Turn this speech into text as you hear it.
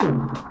You're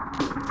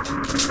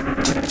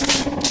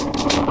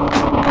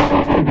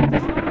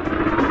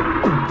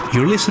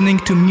listening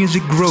to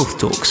Music Growth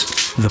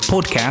Talks, the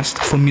podcast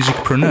for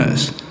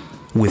musicpreneurs,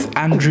 with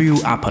Andrew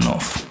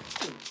Apanov.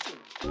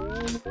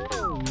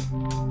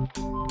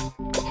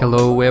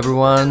 Hello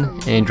everyone,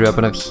 Andrew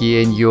Apanov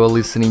here, and you're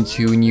listening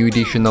to a new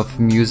edition of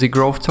Music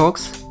Growth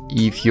Talks.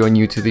 If you're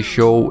new to the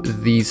show,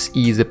 this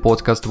is a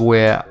podcast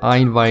where I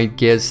invite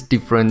guests,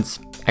 different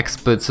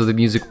experts of the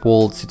music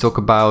world to talk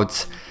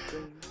about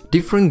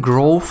different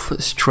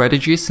growth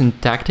strategies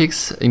and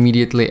tactics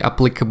immediately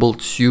applicable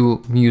to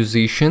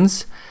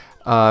musicians.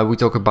 We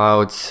talk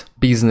about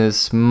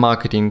business,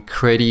 marketing,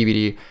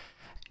 creativity,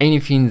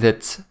 anything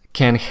that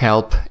can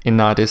help an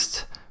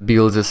artist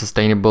build a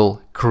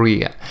sustainable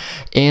career.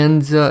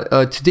 And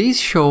today's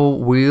show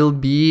will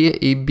be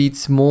a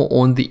bit more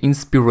on the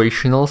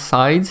inspirational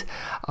side.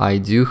 I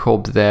do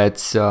hope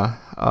that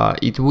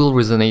it will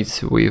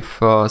resonate with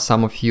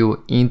some of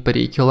you in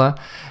particular.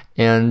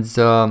 And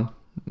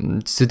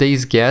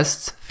today's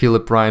guest,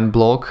 Philip Ryan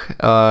Block,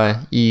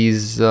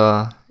 is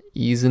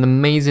an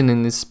amazing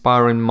and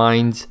inspiring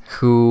mind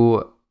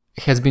who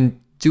has been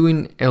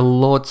doing a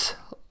lot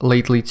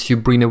lately to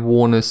bring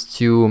awareness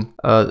to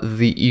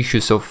the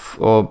issues of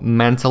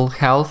mental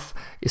health,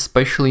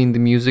 especially in the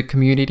music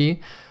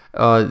community.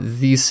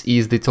 This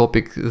is the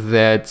topic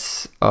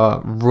that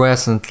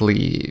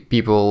recently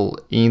people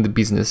in the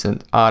business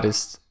and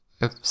artists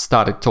have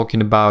started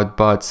talking about,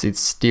 but it's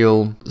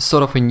still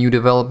sort of a new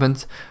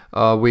development.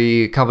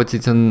 We covered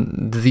it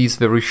on this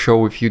very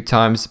show a few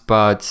times,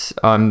 but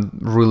I'm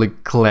really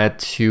glad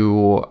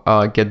to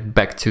get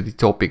back to the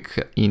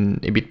topic in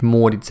a bit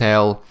more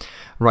detail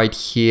right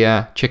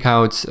here. Check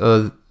out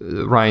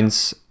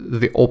Ryan's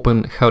The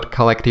Open Heart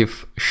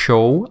Collective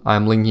show.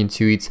 I'm linking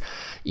to it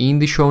in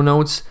the show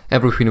notes.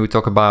 Everything we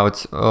talk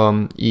about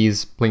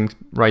is linked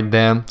right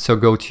there. So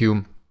go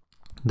to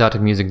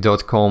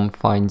datamusic.com,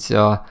 find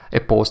a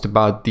post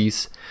about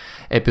these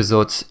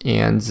episodes,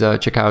 and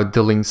check out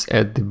the links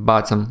at the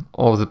bottom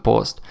of the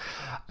post.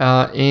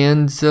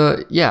 Besides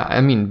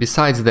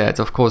that,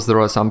 of course, there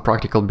are some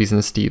practical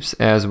business tips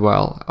as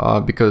well,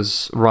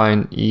 because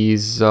Ryan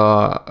is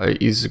a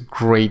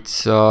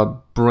great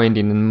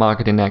branding and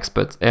marketing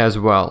expert as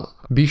well.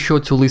 Be sure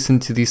to listen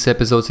to these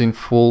episodes in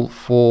full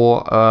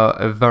for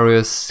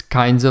various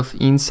kinds of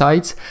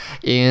insights,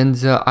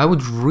 and I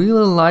would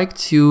really like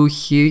to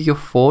hear your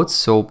thoughts,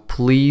 so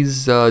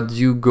please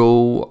do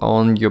go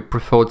on your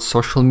preferred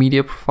social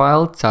media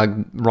profile,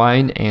 tag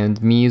Ryan and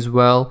me as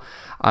well.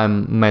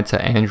 I'm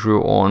Meta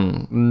Andrew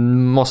on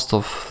most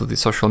of the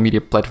social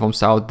media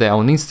platforms out there.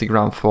 On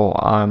Instagram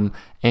I'm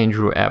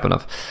Andrew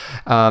Apanov.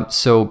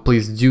 So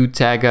please do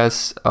tag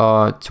us,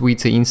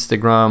 Twitter,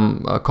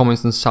 Instagram,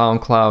 comments on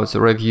SoundCloud, a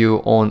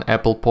review on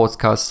Apple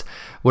Podcasts,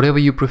 whatever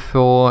you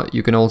prefer.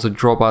 You can also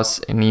drop us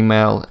an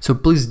email. So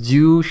please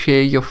do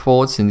share your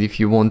thoughts, and if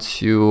you want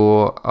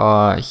to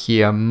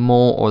hear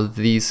more of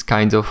these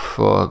kind of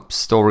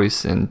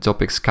stories and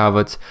topics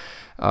covered,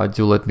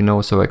 do let me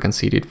know so I can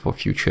seed it for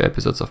future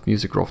episodes of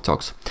Music Growth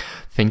Talks.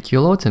 Thank you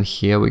a lot, and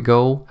here we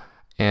go,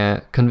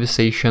 a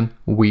conversation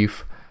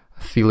with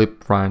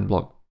Philip Ryan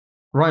Block.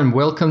 Ryan,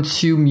 welcome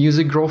to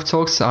Music Growth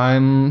Talks.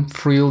 I'm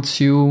thrilled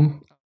to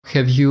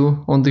have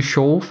you on the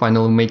show,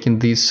 finally making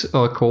this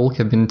call.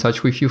 Have been in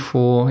touch with you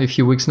for a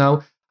few weeks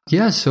now.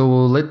 Yeah, so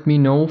let me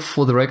know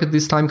for the record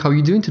this time, how are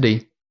you doing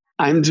today?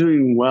 I'm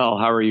doing well.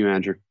 How are you,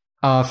 Andrew?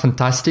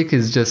 Fantastic.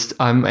 It's just,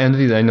 I'm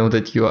envied. I know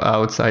that you're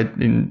outside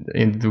and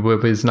the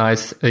weather is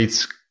nice.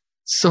 It's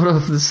sort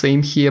of the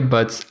same here,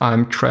 but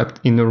I'm trapped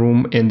in a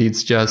room and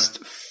it's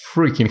just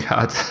freaking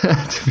hot,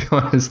 to be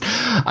honest.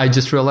 I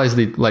just realized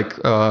it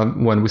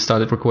when we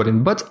started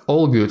recording, but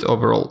all good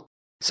overall.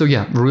 So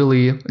yeah,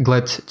 really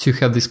glad to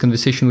have this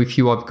conversation with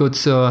you. I've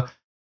got a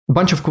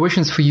bunch of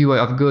questions for you.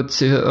 I've got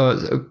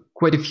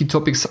quite a few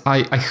topics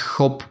I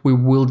hope we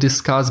will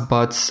discuss,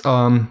 but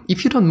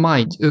if you don't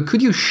mind,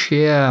 could you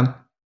share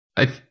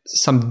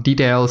some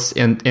details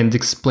and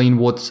explain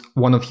what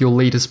one of your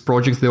latest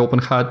projects, the Open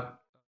Heart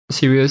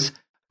series,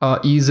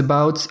 is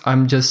about?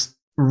 I'm just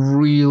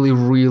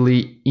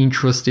really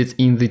interested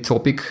in the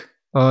topic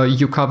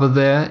you cover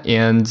there,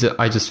 and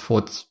I just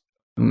thought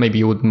maybe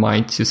you wouldn't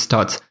mind to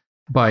start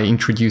by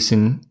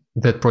introducing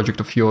that project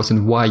of yours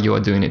and why you are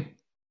doing it.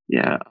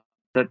 Yeah,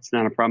 that's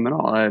not a problem at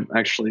all.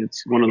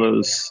 It's one of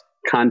those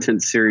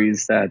content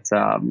series that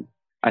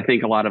I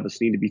think a lot of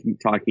us need to be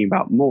talking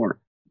about more.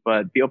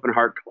 But the Open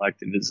Heart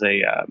Collective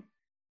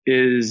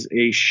is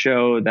a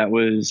show that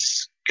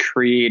was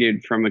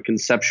created from a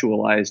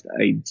conceptualized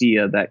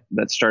idea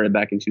that started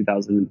back in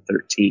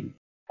 2013.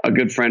 A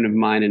good friend of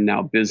mine and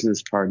now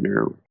business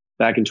partner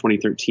back in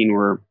 2013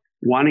 were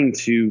wanting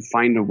to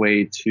find a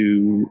way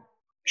to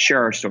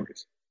share our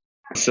stories.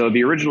 So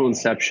the original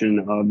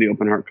inception of the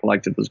Open Heart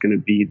Collective was going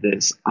to be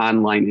this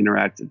online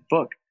interactive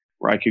book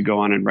where I could go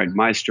on and write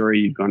my story,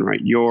 you'd go on and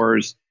write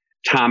yours,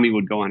 Tommy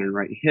would go on and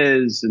write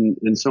his,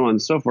 and so on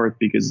and so forth,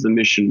 because the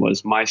mission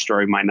was my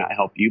story might not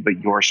help you,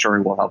 but your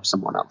story will help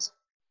someone else.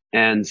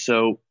 And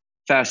so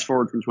fast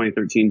forward from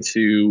 2013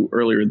 to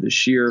earlier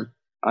this year,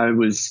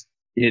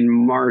 in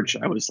March,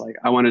 I was like,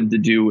 I wanted to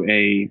do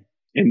a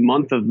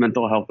month of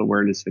mental health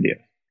awareness video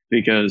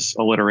because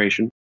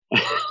alliteration,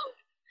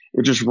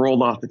 it just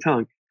rolled off the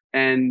tongue.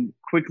 And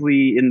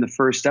quickly in the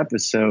first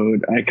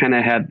episode, I kind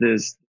of had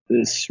this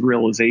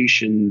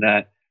realization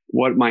that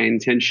what my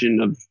intention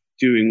of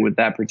doing with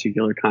that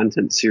particular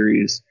content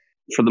series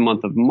for the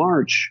month of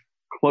March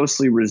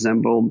closely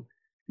resembled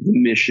the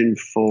mission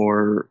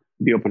for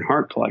the Open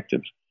Heart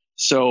Collective.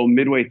 So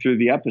midway through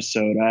the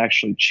episode, I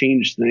actually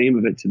changed the name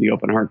of it to the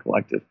Open Heart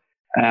Collective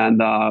and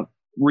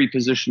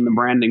repositioned the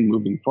branding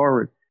moving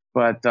forward.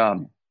 But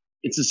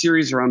it's a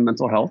series around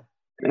mental health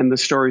and the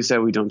stories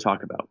that we don't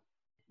talk about.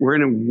 We're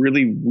in a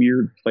really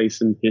weird place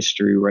in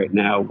history right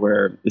now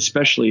where,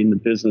 especially in the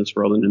business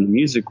world and in the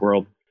music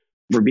world,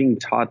 we're being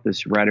taught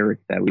this rhetoric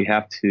that we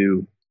have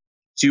to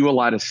do a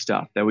lot of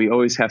stuff, that we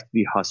always have to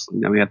be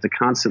hustling, that we have to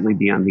constantly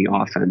be on the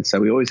offense, that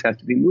we always have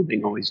to be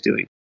moving, always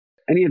doing.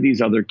 Any of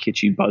these other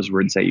kitschy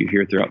buzzwords that you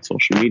hear throughout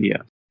social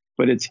media.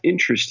 But it's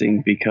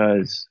interesting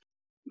because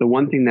the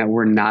one thing that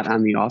we're not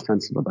on the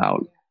offensive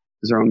about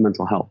is our own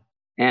mental health.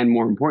 And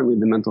more importantly,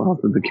 the mental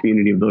health of the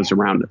community of those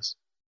around us.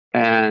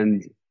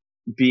 And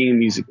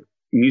being a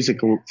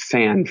musical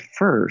fan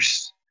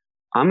first,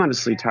 I'm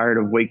honestly tired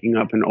of waking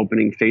up and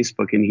opening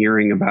Facebook and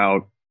hearing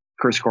about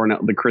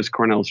the Chris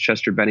Cornell's,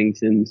 Chester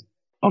Benningtons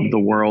of the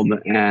world.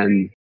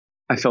 And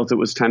I felt it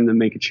was time to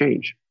make a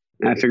change.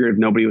 And I figured if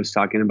nobody was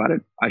talking about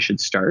it, I should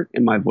start.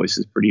 And my voice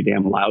is pretty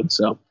damn loud.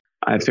 So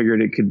I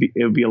figured it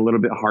would be a little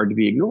bit hard to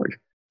be ignored.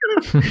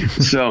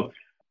 So,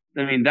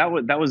 I mean, that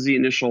was the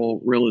initial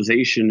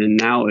realization. And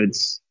now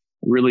it's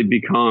really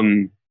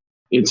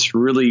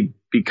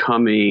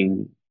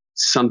becoming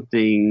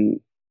something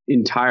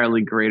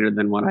entirely greater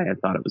than what I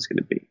had thought it was going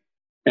to be.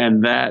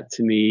 And that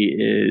to me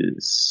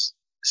is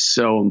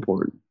so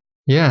important.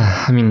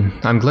 Yeah, I mean,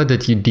 I'm glad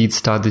that you did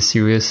start this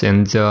series,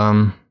 and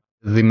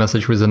the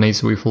message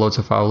resonates with lots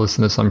of our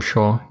listeners, I'm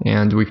sure,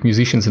 and with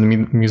musicians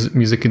and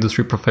music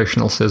industry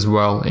professionals as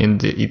well.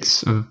 And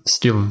it's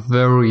still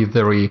very,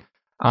 very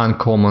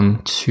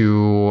uncommon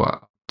to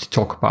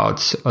talk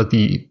about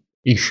the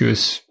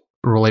issues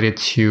related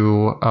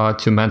to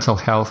mental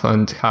health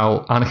and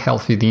how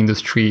unhealthy the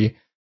industry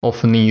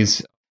often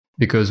is,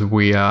 because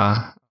we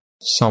are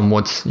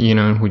somewhat,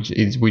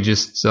 we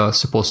just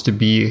supposed to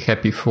be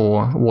happy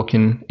for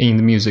working in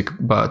the music,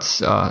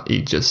 but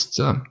it just,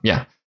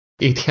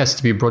 it has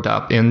to be brought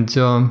up. And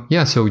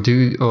so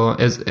do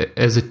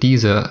as a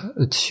teaser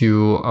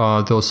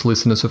to those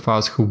listeners of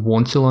ours who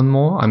want to learn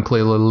more, I'm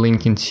clearly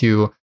linking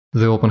to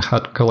the Open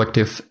Heart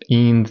Collective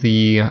in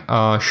the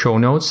show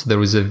notes.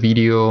 There is a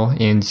video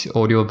and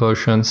audio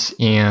versions,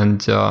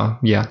 and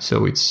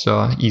so it's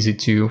easy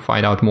to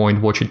find out more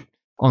and watch it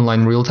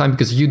online real time,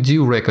 because you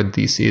do record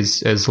these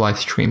as live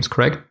streams,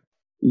 correct?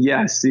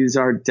 Yes, these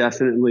are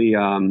definitely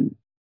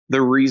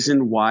the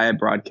reason why I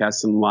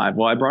broadcast them live.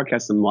 Well, I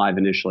broadcast them live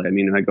initially. I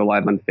mean, I go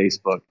live on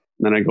Facebook,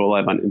 then I go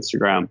live on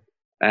Instagram,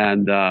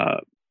 and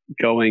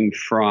going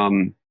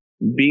from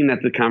being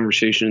that the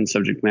conversation and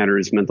subject matter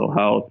is mental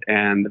health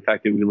and the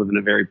fact that we live in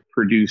a very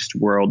produced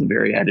world, a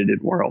very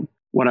edited world,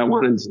 what I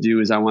wanted to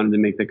do is I wanted to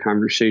make the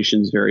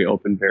conversations very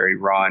open, very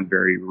raw, and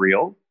very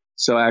real.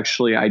 So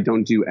actually, I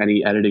don't do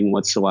any editing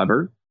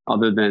whatsoever,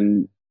 other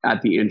than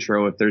at the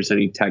intro, if there's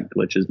any tech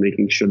glitches,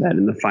 making sure that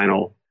in the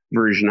final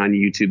version on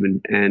YouTube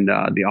and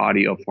the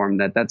audio form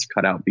that's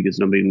cut out, because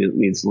nobody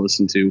needs to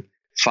listen to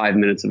 5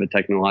 minutes of a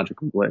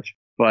technological glitch.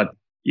 But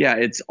yeah,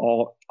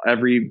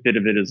 every bit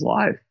of it is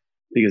live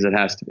because it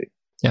has to be.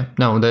 Yeah,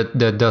 no,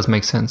 that does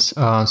make sense.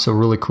 So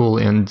really cool,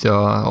 and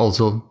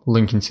also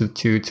linking to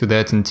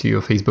that and to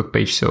your Facebook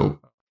page, so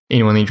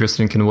anyone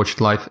interested can watch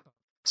it live.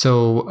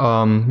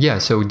 So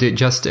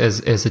just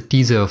as a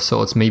teaser of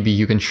sorts, maybe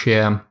you can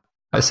share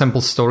a sample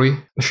story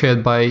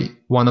shared by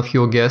one of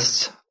your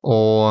guests,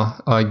 or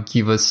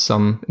give us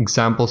some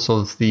examples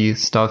of the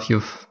stuff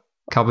you've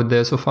covered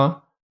there so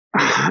far.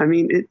 I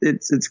mean,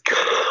 it's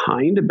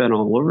kind of been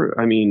all over.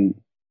 I mean,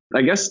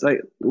 I guess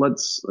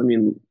let's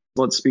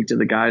speak to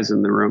the guys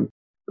in the room,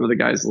 or the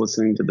guys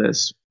listening to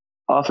this.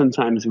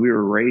 Oftentimes we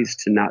were raised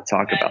to not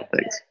talk about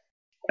things.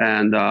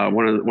 And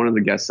one of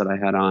the guests that I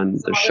had on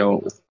the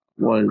show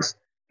was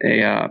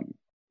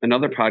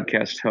another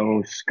podcast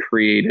host,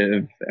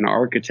 creative, and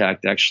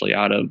architect, actually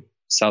out of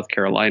South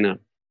Carolina.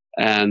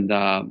 And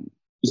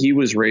he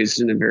was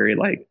raised in a very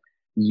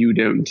you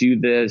don't do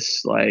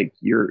this,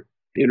 you're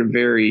in a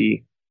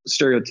very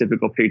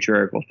stereotypical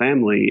patriarchal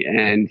family,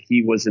 and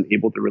he wasn't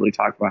able to really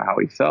talk about how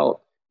he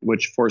felt,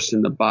 which forced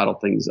him to bottle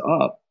things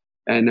up.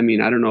 And I mean,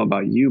 I don't know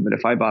about you, but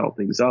if I bottle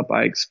things up,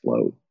 I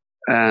explode.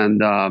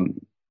 And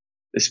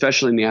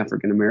especially in the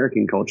African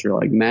American culture,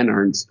 men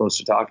aren't supposed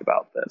to talk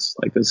about this.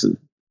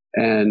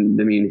 And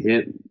I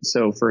mean,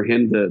 so for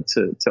him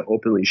to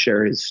openly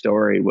share his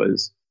story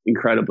was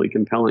incredibly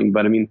compelling.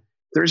 But I mean,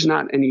 there's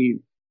not any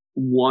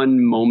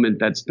one moment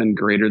that's been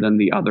greater than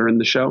the other in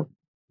the show,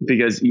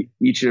 because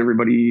each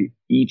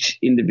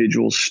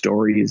individual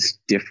story is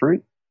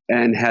different.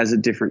 and has a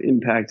different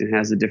impact and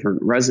has a different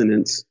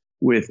resonance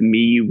with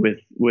me,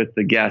 with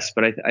the guests.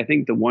 But I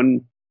think the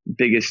one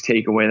biggest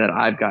takeaway that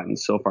I've gotten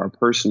so far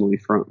personally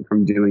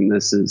from doing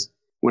this is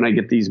when I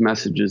get these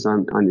messages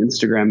on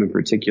Instagram in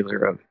particular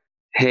of,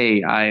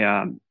 hey,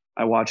 I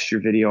watched your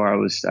video. I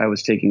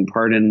was taking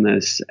part in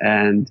this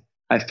and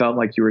I felt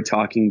like you were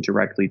talking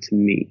directly to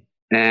me.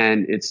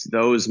 And it's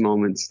those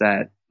moments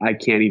that I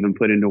can't even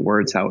put into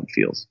words how it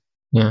feels.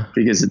 Yeah.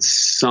 Because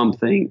it's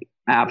something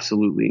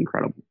absolutely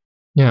incredible.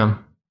 Yeah.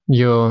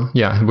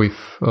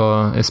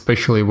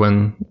 Especially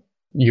when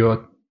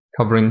you're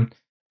covering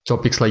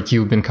topics like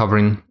you've been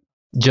covering,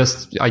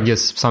 just I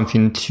guess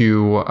something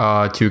to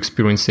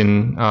experience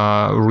in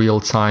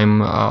real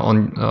time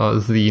on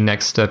the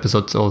next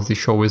episode of the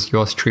show as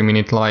you're streaming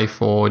it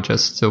live, or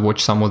just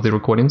watch some of the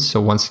recordings.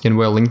 So once again,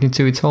 we're linking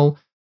to it all.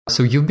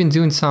 So you've been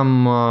doing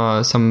some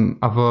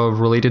other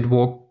related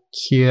work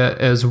here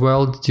as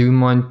well. Do you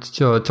mind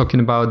talking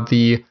about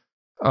the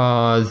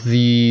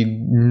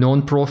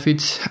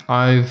non-profit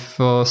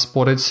I've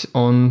spotted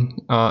on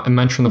a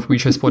mention of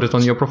which I spotted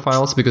on your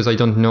profiles, because I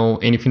don't know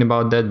anything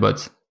about that,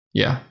 but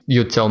yeah,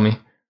 you tell me.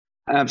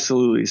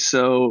 Absolutely.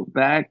 So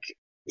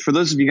for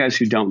those of you guys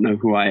who don't know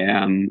who I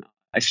am,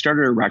 I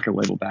started a record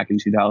label back in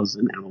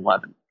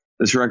 2011.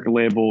 This record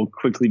label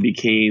quickly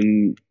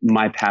became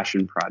my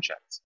passion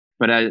project.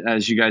 But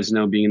as you guys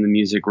know, being in the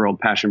music world,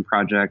 passion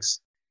projects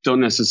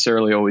don't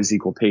necessarily always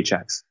equal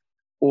paychecks.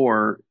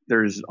 Or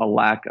there's a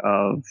lack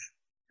of,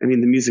 the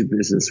music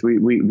business,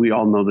 we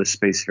all know this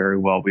space very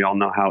well. We all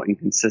know how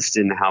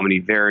inconsistent, how many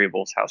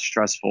variables, how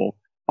stressful,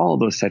 all of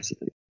those types of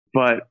things.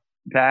 But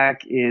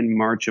back in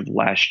March of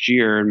last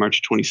year, in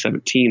March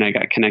 2017, I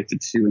got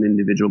connected to an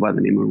individual by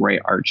the name of Ray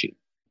Archie.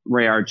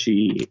 Ray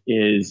Archie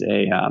is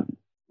the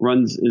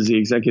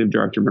executive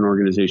director of an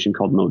organization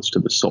called Notes to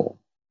the Soul.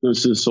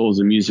 Notes to the Soul is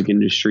a music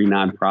industry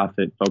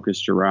nonprofit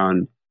focused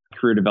around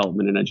career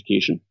development and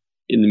education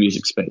in the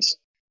music space.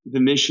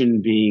 The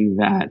mission being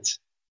that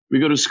we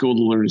go to school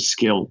to learn a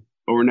skill,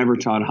 but we're never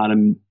taught how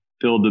to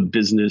build a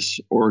business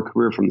or a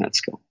career from that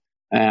skill.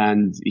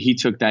 And he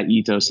took that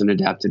ethos and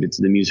adapted it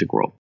to the music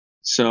world.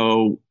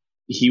 So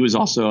he was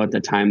also at the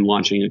time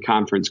launching a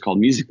conference called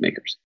Music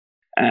Makers.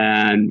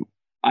 And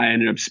I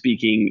ended up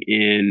speaking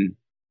in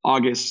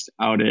August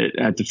out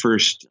at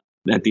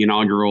the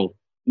inaugural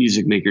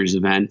Music Makers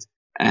event.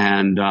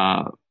 And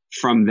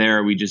from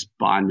there, we just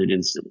bonded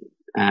instantly.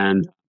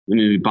 And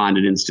we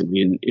bonded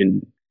instantly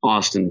in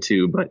Austin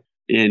too. But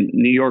in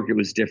New York, it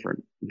was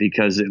different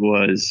because it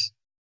was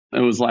a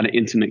lot of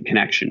intimate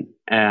connection.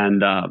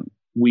 And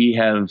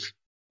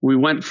we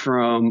went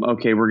from,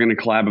 okay, we're going to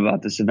collab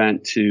about this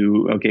event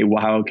to, okay,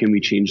 well, how can we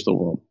change the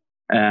world?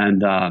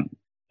 And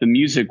the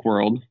music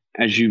world,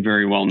 as you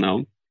very well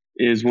know,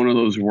 is one of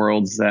those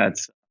worlds that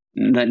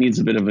needs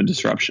a bit of a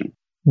disruption.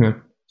 Yeah.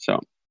 So.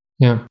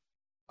 Yeah.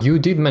 You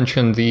did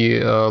mention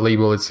the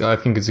label. I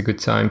think it's a good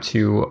time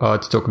to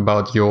talk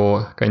about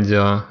your kind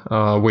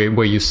of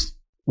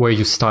where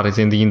you started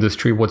in the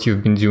industry, what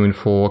you've been doing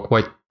for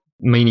quite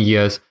many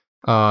years.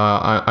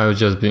 I've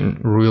just been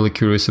really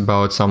curious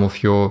about some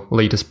of your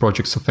latest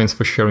projects, so thanks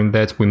for sharing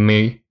that. We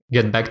may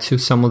get back to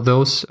some of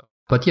those.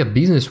 But yeah,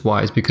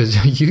 business-wise,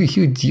 because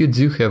you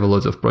do have a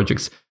lot of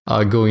projects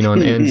going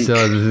on, and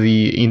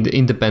the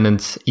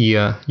independent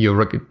ear, your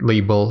record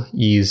label,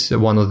 is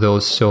one of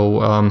those.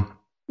 So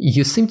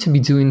you seem to be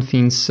doing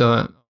things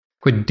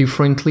quite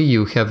differently.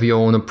 You have your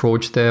own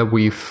approach there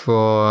with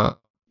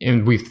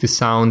the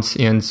sound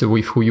and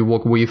with who you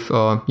work with.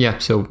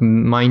 So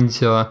mind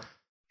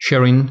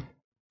sharing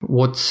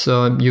what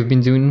you've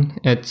been doing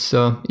at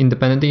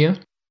Independent Ear?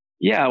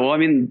 Yeah, well,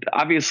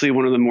 obviously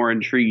one of the more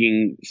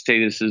intriguing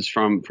statuses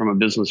from a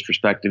business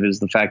perspective is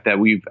the fact that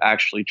we've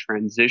actually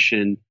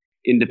transitioned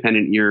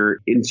Independent Ear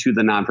into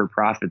the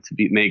non-for-profit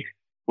to make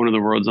one of the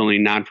world's only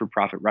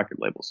non-for-profit record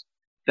labels.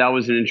 That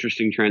was an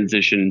interesting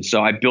transition.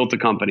 So I built a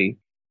company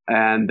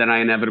and then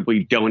I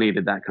inevitably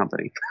donated that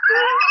company.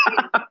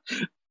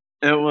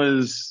 It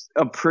was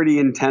a pretty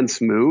intense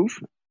move,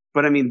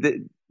 but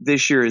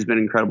this year has been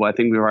incredible. I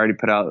think we've already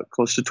put out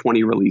close to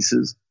 20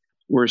 releases.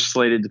 We're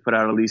slated to put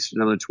out at least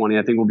another 20.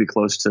 I think we'll be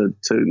close to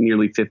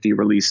nearly 50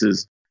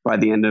 releases by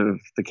the end of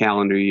the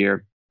calendar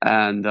year.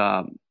 And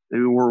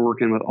we're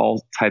working with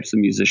all types of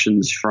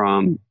musicians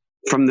from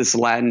this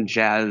Latin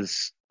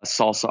jazz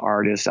salsa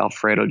artist,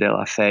 Alfredo de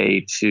la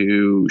Fe,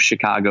 to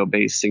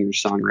Chicago-based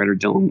singer-songwriter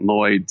Dylan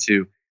Lloyd,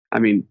 to,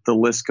 the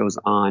list goes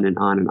on and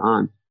on and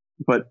on.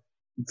 But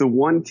the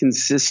one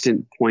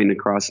consistent point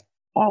across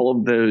all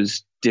of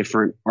those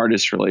different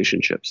artist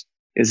relationships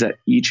is that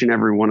each and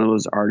every one of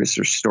those artists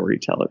are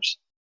storytellers,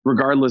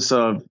 regardless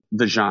of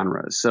the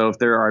genre. So if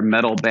there are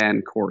metal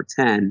band Core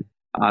 10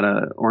 out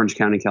of Orange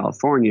County,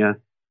 California,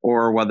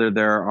 or whether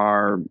there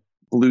are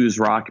blues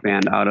rock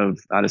band out of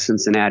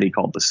Cincinnati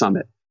called The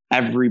Summit,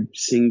 every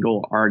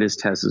single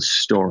artist has a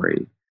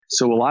story.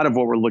 So a lot of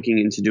what we're looking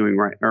into doing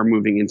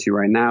moving into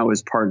right now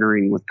is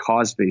partnering with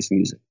cause-based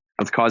music,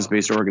 of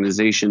cause-based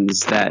organizations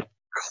that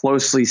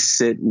closely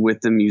sit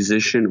with the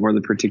musician or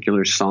the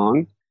particular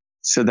song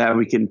so that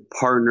we can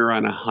partner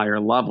on a higher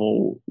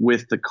level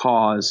with the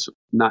cause,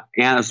 not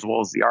as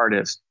well as the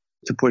artist,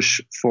 to push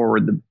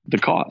forward the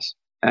cause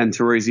and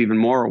to raise even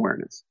more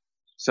awareness.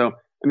 So,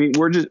 I mean,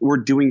 we're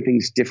doing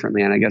things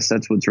differently, and I guess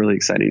that's what's really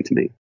exciting to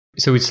me.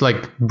 So it's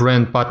like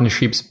brand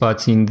partnerships,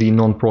 but in the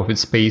non-profit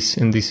space,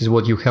 and this is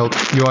what you help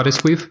your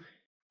artists with,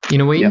 in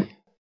a way. Yep.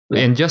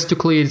 And just to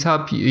clear it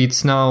up,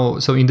 it's now,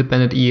 so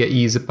Independent Ear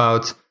is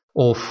about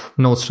Of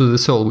Notes to the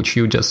Soul, which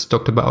you just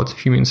talked about a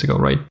few minutes ago,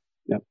 right?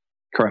 Yep,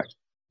 correct.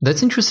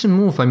 That's an interesting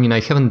move. I mean,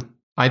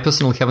 I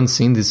personally haven't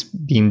seen this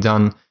being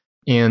done.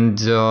 And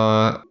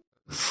so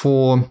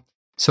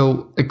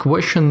a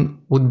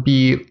question would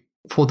be,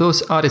 for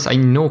those artists, I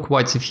know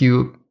quite a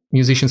few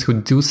musicians who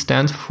do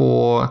stand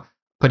for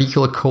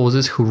particular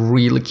causes, who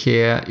really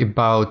care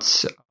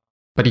about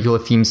particular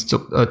themes,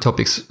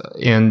 topics.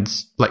 And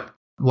like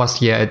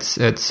last year at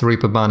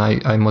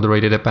Reeperbahn, I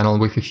moderated a panel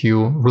with a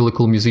few really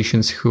cool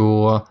musicians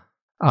who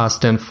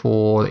stand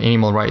for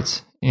animal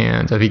rights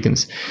and are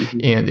vegans. Mm-hmm.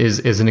 And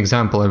as an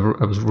example, I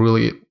was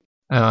really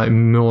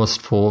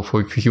immersed for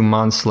a few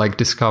months, like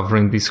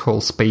discovering this whole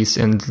space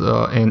and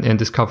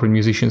discovering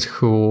musicians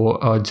who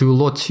do a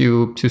lot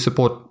to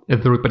support a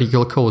very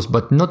particular cause,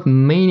 but not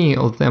many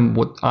of them,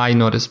 what I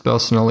noticed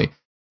personally,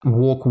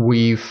 work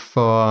with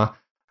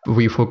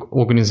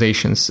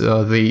organizations.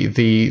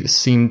 They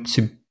seem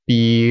to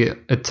be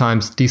at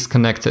times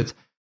disconnected,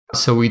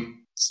 so it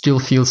still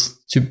feels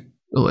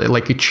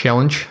like a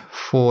challenge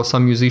for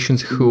some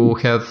musicians who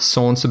have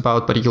songs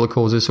about particular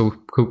causes or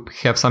who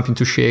have something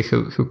to share,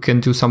 who can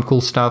do some cool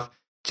stuff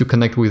to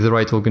connect with the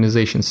right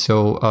organizations.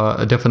 So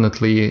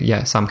definitely,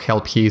 some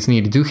help here is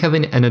needed. Do you have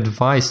an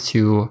advice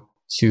to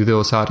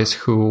those artists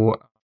who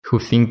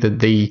think that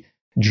they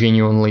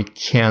genuinely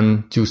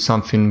can do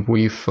something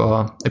with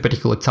a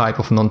particular type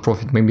of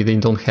nonprofit? Maybe they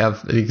don't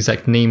have the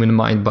exact name in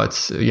mind,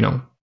 but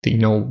they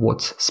know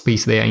what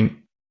space they are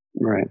in.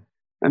 Right.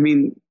 I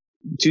mean,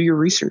 do your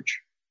research,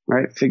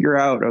 right? Figure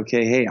out,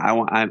 okay, hey,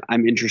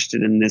 I'm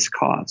interested in this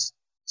cause.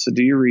 So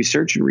do your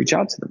research and reach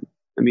out to them.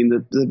 I mean,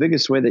 the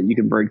biggest way that you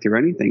can break through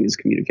anything is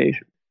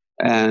communication.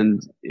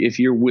 And if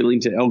you're willing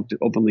to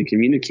openly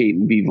communicate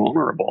and be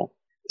vulnerable,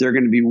 they're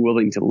going to be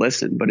willing to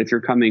listen. But if you're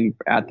coming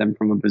at them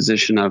from a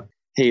position of,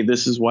 hey,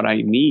 this is what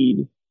I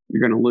need,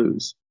 you're going to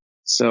lose.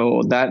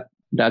 So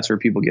that's where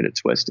people get it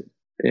twisted,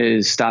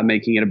 is stop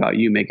making it about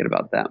you, make it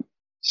about them.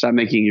 Stop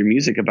making your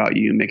music about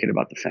you, make it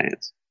about the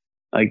fans.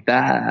 Like,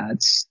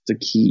 that's the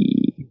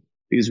key.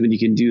 Because when you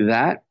can do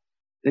that,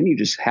 then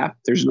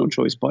there's no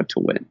choice but to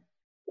win.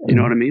 You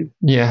know what I mean?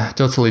 Yeah,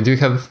 totally. Do you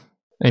have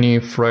any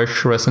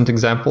fresh, recent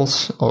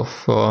examples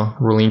of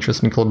really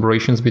interesting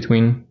collaborations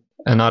between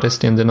an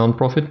artist and a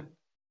nonprofit?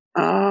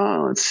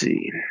 Let's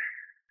see.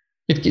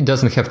 It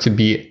doesn't have to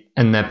be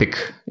an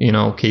epic,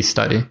 case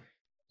study.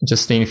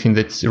 Just anything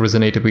that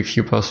resonated with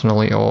you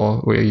personally, or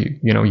where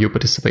you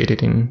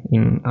participated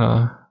in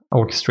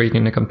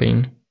orchestrating a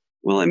campaign.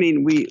 Well,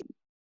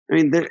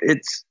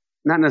 it's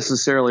not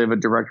necessarily of a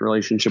direct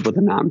relationship with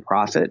a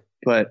nonprofit,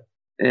 but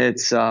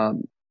it's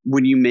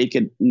when you make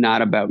it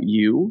not about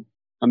you,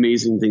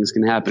 amazing things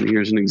can happen.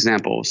 Here's an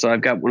example. So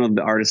I've got one of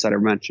the artists that I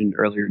mentioned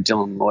earlier,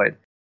 Dylan Lloyd.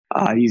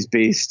 He's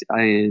based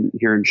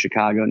here in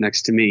Chicago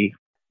next to me.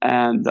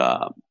 And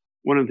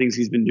one of the things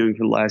he's been doing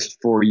for the last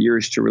 4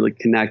 years to really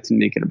connect and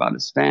make it about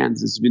his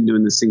fans is he's been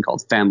doing this thing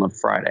called Fan Love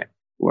Friday,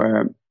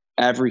 where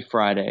every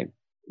Friday,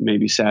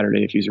 maybe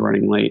Saturday if he's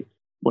running late,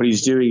 what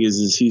he's doing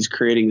is he's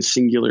creating a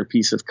singular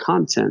piece of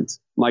content,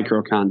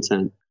 micro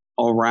content,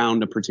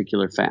 around a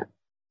particular fan.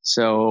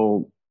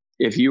 So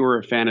if you were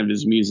a fan of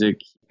his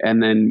music,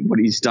 and then what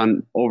he's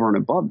done over and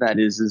above that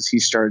is he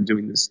started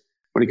doing this,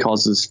 what he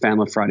calls this Fan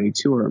Love Friday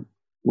tour,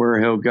 where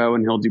he'll go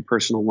and he'll do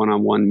personal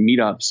one-on-one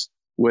meetups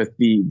with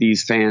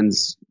these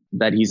fans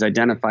that he's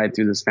identified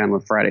through this Fan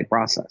Love Friday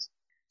process.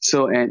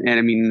 So, and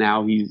I mean,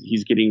 now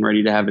he's getting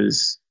ready to have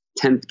his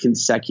 10th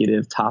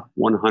consecutive top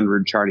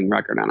 100 charting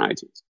record on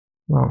iTunes.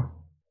 Wow.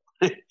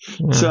 Yeah.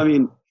 So, I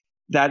mean,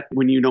 that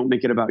when you don't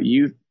make it about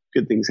you,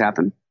 good things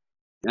happen.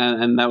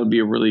 And that would be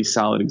a really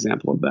solid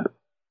example of that.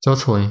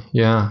 Totally.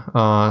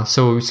 Yeah.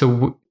 So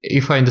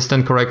if I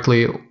understand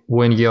correctly,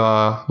 when you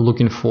are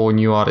looking for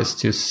new artists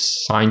to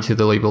sign to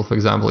the label, for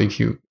example,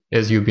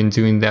 as you've been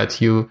doing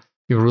that, you've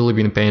really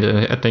been paying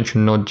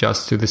attention not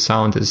just to the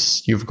sound,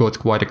 as you've got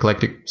quite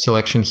eclectic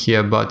selection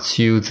here, but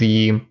to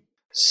the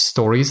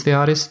stories the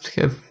artists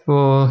have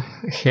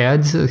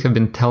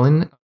been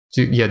telling.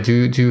 Do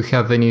you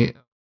have any?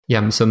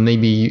 Yeah, so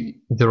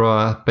maybe there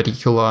are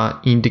particular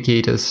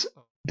indicators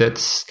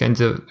that's kind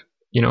of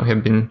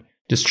have been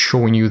just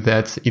showing you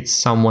that it's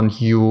someone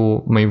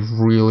you may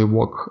really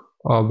work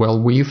well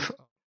with.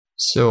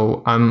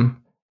 So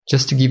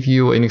just to give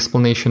you an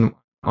explanation,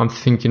 I'm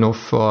thinking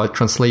of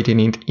translating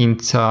it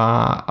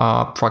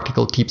into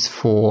practical tips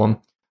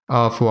for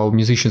our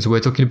musicians.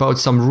 We're talking about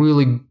some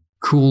really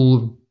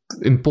cool,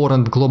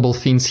 important global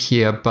things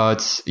here,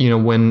 but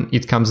when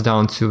it comes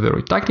down to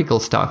very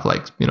tactical stuff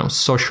like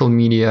social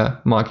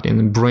media marketing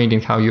and branding,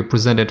 how you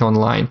present it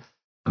online,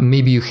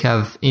 maybe you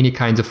have any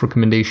kind of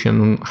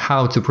recommendation on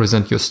how to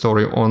present your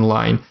story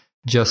online,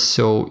 just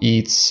so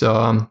it's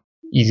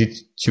easy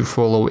to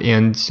follow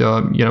and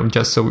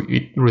just so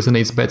it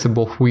resonates better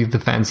both with the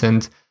fans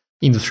and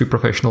industry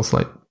professionals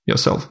like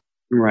yourself.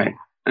 Right.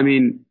 I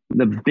mean,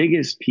 the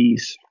biggest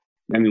piece,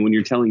 when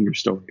you're telling your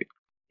story,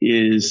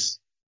 is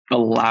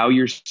allow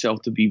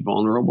yourself to be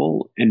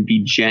vulnerable and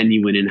be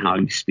genuine in how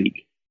you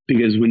speak.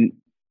 Because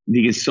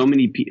so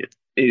many people,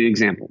 an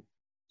example.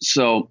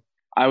 So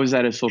I was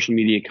at a social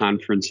media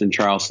conference in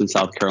Charleston,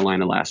 South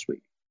Carolina last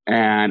week.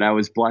 And I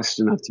was blessed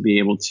enough to be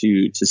able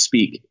to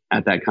speak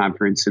at that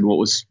conference. And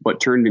what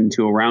turned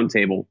into a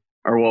roundtable,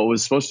 or what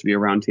was supposed to be a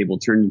roundtable,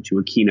 turned into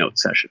a keynote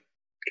session.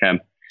 Okay.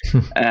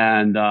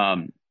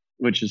 And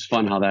which is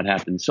fun how that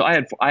happened. So I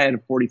had a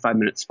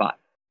 45-minute spot,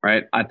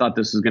 right? I thought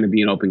this was going to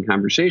be an open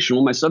conversation.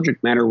 Well, my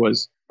subject matter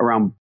was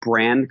around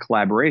brand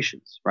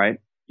collaborations, right?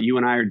 You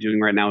and I are doing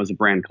right now is a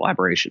brand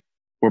collaboration.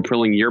 We're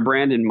pulling your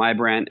brand and my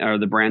brand, or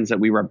the brands that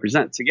we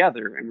represent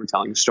together, and we're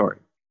telling a story.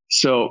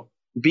 So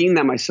being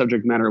that my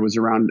subject matter was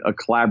around a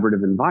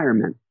collaborative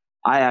environment,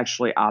 I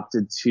actually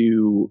opted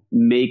to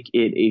make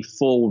it a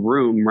full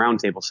room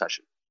roundtable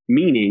session.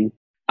 Meaning,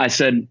 I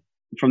said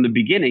from the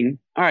beginning,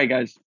 all right,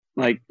 guys,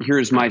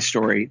 here's my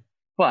story,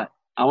 but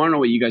I want to know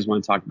what you guys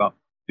want to talk about,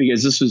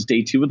 because this was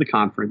day 2 of the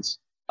conference.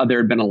 There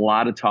had been a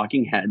lot of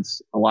talking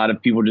heads, a lot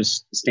of people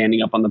just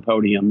standing up on the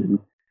podium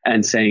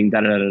and saying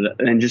da-da-da-da,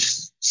 and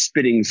just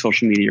spitting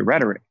social media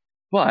rhetoric.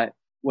 But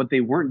what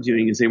they weren't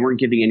doing is they weren't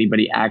giving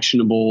anybody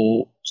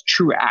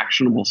true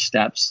actionable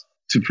steps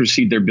to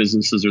proceed their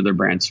businesses or their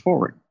brands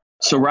forward.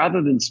 So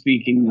rather than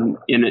speaking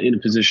in a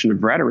position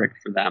of rhetoric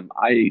for them,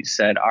 I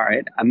said, all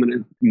right, I'm going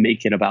to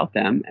make it about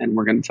them, and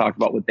we're going to talk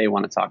about what they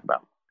want to talk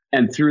about.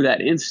 And through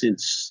that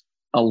instance,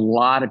 a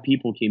lot of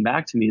people came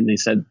back to me and they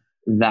said,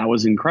 that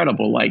was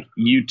incredible.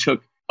 You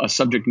took a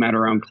subject matter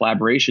around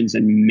collaborations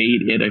and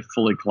made it a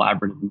fully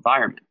collaborative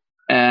environment.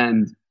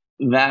 And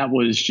that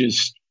was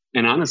just,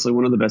 and honestly,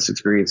 one of the best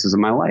experiences of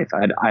my life.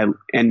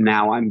 And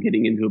now I'm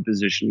getting into a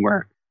position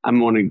where I'm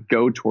going to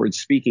go towards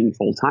speaking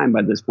full time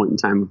by this point in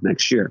time of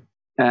next year.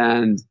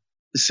 And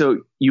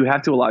so you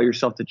have to allow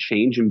yourself to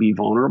change and be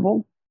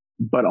vulnerable,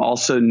 but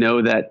also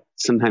know that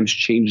sometimes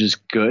change is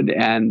good,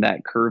 and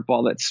that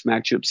curveball that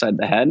smacked you upside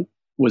the head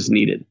was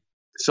needed.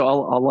 So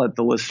I'll let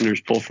the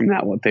listeners pull from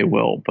that what they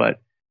will,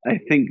 but I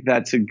think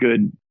that's a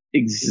good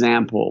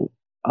example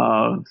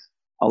of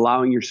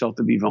allowing yourself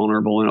to be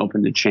vulnerable and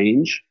open to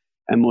change,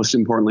 and most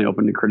importantly,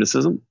 open to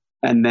criticism,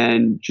 and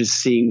then just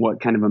seeing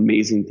what kind of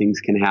amazing things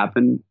can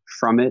happen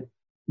from it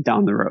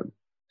down the road.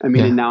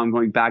 And now I'm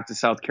going back to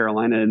South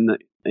Carolina in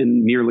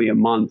nearly a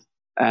month,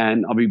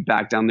 and I'll be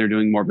back down there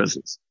doing more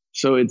business.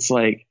 So it's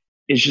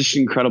just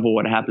incredible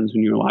what happens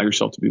when you allow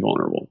yourself to be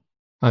vulnerable.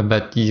 I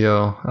bet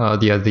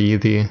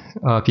the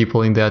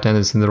people in the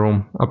attendance in the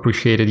room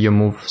appreciated your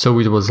move. So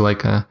it was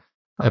like a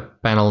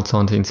panel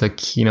turned into a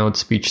keynote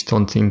speech,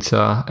 turned into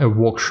a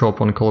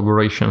workshop on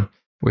collaboration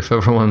with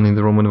everyone in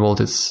the room involved.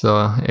 That's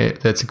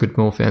a good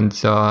move, and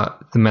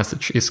the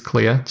message is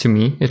clear to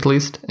me, at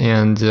least,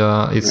 and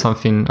it's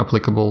something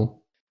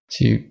applicable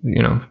to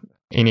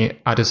any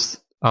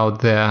artist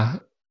out there,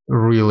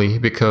 really,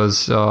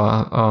 because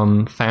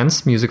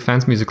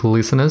music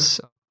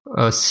listeners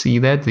see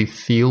that, they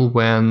feel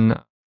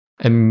when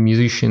a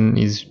musician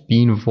is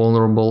being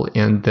vulnerable,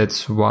 and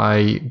that's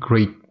why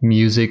great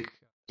music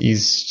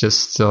is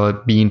just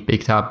being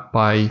picked up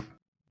by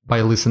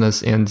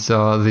listeners, and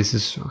this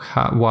is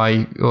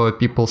why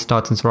people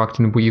start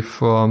interacting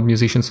with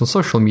musicians on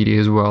social media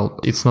as well.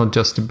 It's not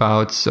just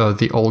about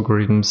the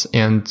algorithms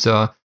and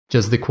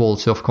just the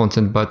quality of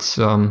content, but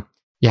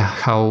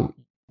how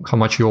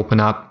much you open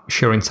up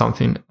sharing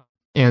something.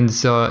 And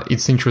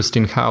it's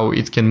interesting how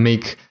it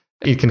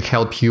can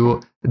help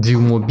you do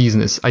more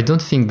business. I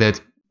don't think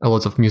that a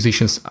lot of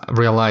musicians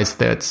realize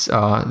that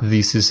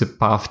this is a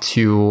path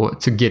to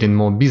getting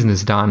more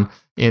business done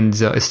and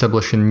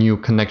establishing new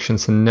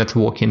connections and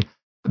networking,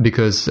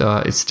 because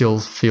it still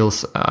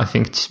feels, I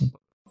think,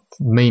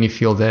 many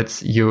feel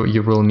that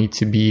you will need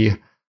to be,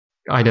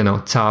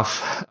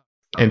 tough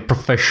and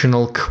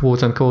professional,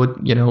 quote unquote,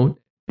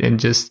 and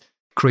just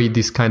create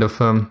this kind of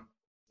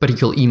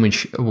particular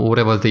image,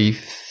 whatever they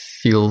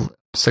feel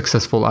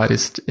successful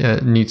artist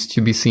needs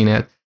to be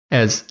seen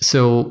as.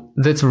 So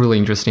that's a really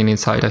interesting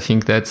insight. I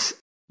think that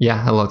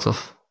a lot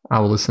of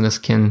our listeners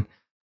can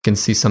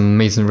see some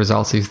amazing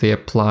results if they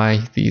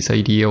apply this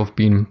idea of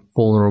being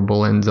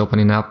vulnerable and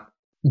opening up.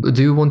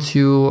 Do you want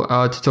to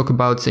talk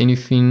about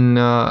anything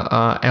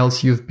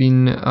else you've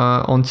been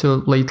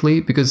onto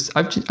lately? Because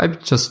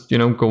I've just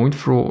going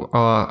through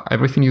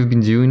everything you've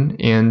been doing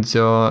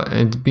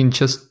and been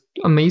just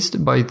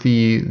amazed by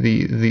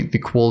the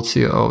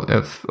quality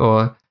of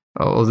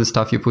the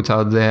stuff you put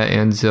out there,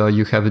 and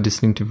you have a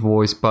distinctive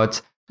voice.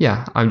 But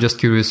I'm just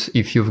curious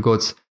if you've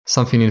got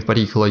something in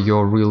particular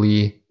you're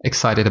really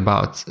excited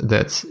about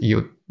that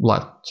you'd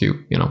love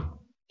to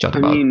chat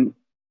about.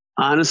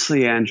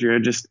 Honestly, Andrea,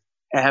 just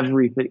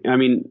everything.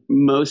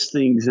 Most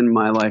things in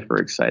my life are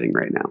exciting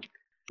right now.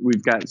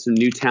 We've got some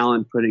new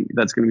talent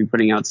that's going to be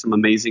putting out some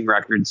amazing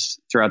records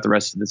throughout the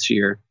rest of this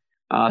year.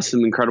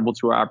 Some incredible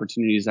tour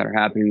opportunities that are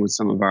happening with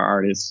some of our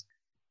artists.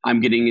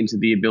 I'm getting into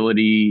the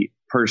ability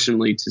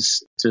personally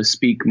to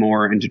speak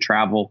more and to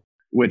travel,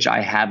 which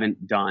I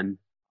haven't done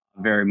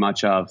very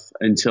much of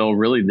until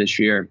really this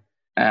year.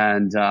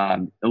 And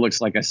it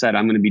looks like I said,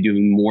 I'm going to be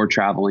doing more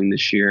traveling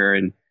this year,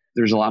 and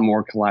there's a lot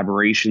more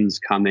collaborations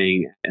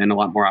coming and a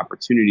lot more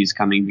opportunities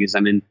coming because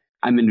I'm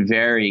in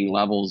varying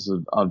levels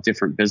of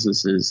different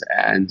businesses,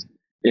 and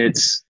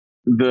it's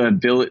the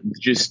ability,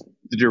 just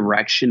the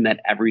direction that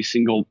every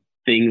single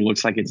thing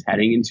looks like it's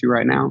heading into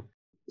right now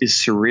is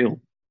surreal.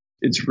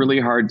 It's really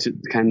hard to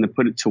kind of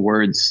put it to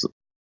words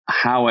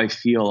how I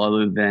feel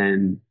other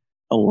than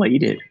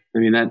elated. I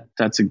mean,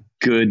 that's a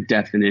good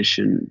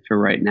definition for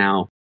right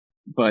now.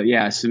 But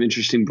yeah, some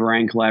interesting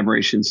brand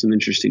collaborations, some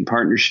interesting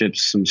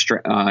partnerships, some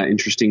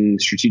interesting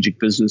strategic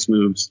business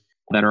moves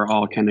that are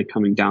all kind of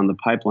coming down the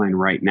pipeline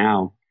right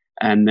now.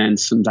 And then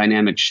some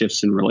dynamic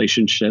shifts in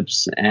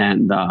relationships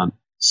and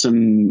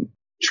some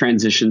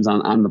transitions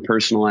on the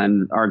personal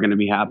end are going to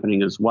be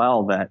happening as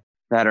well that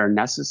are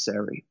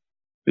necessary.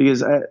 Because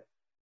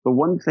the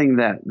one thing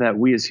that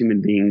we as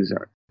human beings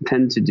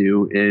tend to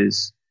do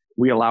is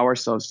we allow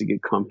ourselves to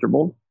get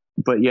comfortable,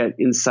 but yet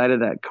inside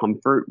of that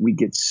comfort, we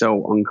get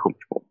so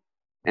uncomfortable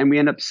and we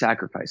end up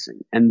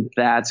sacrificing. And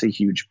that's a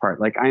huge part.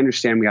 Like, I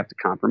understand we have to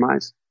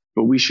compromise,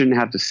 but we shouldn't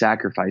have to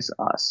sacrifice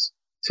us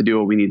to do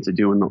what we need to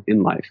do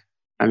in life.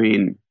 I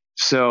mean,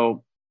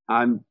 so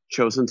I've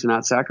chosen to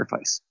not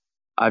sacrifice.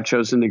 I've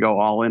chosen to go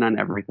all in on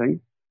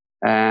everything.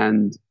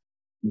 And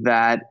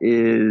that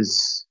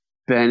is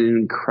been an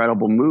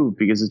incredible move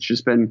because it's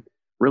just been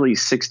really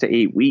 6 to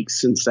 8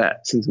 weeks since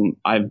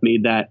I've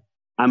made that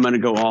I'm going to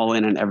go all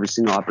in on every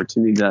single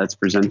opportunity that's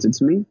presented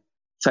to me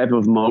type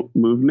of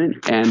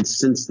movement. And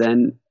since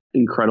then,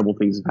 incredible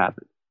things have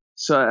happened.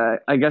 So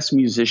I guess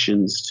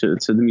musicians, to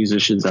the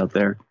musicians out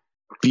there,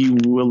 be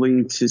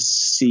willing to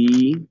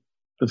see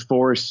the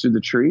forest through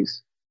the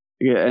trees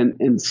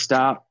and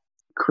stop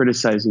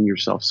criticizing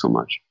yourself so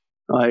much.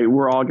 Like,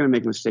 we're all going to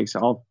make mistakes.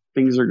 All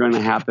things are going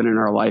to happen in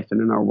our life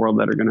and in our world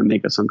that are going to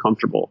make us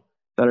uncomfortable,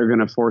 that are going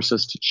to force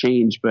us to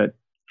change.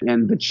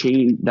 And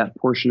that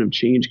portion of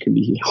change can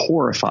be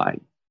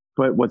horrifying.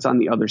 But what's on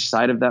the other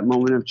side of that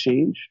moment of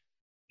change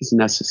is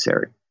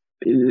necessary.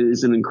 It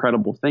is an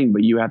incredible thing,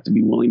 but you have to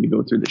be willing to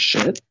go through the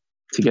shit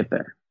to get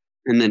there.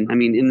 And then, I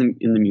mean,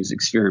 in the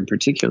music sphere in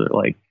particular,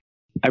 like,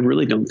 I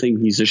really don't think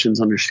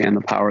musicians understand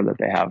the power that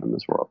they have in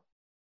this world.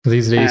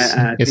 These days,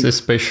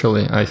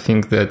 especially, I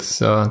think that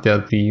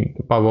the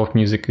power of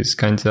music is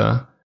kind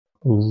of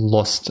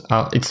lost.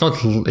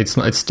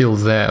 It's still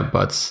there,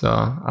 but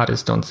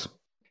artists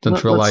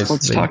don't realize.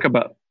 Let's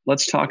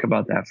talk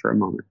about that for a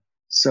moment.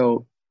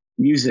 So,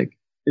 music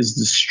is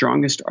the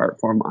strongest art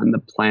form on the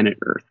planet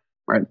Earth.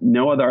 Right?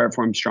 No other art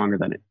form is stronger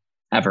than it,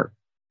 ever.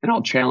 And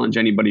I'll challenge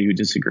anybody who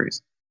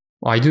disagrees.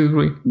 I do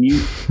agree.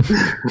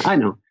 I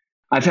know.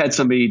 I've had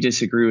somebody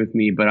disagree with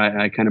me, but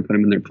I kind of put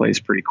them in their place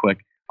pretty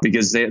quick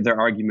because their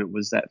argument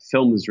was that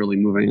film is really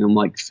moving. I'm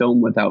like,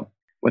 film without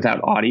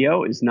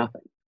audio is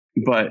nothing.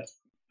 But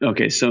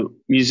okay, so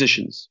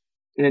musicians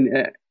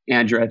and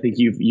Andrew, I think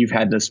you've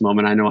had this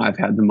moment. I know I've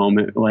had the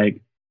moment,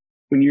 like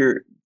when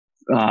you're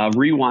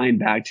rewind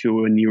back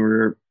to when you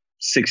were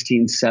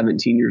 16,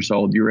 17 years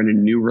old, you were in a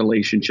new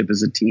relationship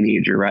as a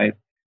teenager, right?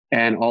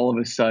 And all of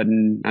a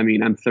sudden, I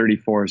mean, I'm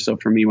 34. So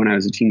for me, when I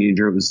was a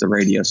teenager, it was the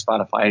radio.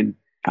 Spotify and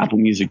Apple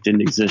Music didn't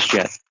exist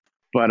yet.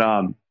 But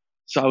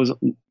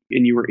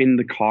and you were in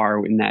the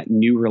car in that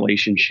new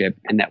relationship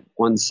and that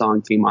one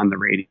song came on the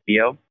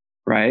radio,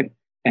 right?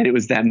 And it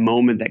was that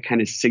moment that kind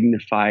of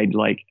signified,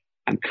 like,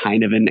 I'm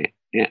kind of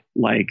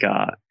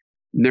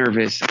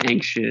nervous,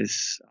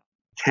 anxious,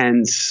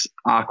 tense,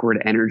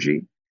 awkward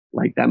energy.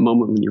 Like that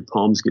moment when your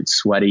palms get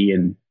sweaty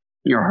and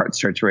your heart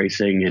starts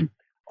racing and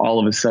all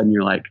of a sudden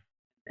you're like,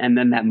 and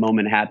then that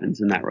moment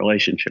happens in that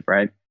relationship,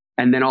 right?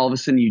 And then all of a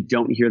sudden you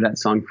don't hear that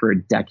song for a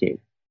decade,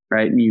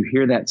 right? And you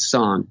hear that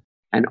song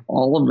and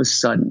all of a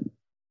sudden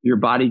your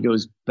body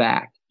goes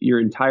back, your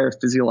entire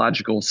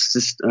physiological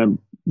system,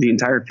 the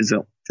entire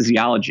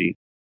physiology,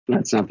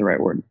 that's not the right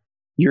word.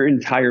 Your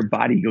entire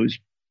body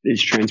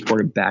is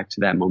transported back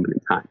to that moment in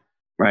time,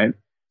 right?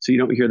 So you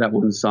don't hear that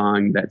one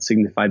song that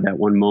signified that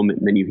one moment,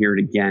 and then you hear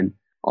it again.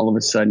 All of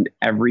a sudden,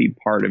 every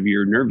part of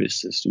your nervous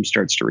system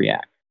starts to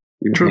react.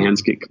 Your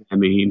hands get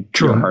clammy,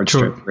 your heart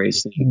starts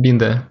racing. Been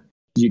there.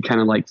 You kind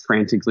of like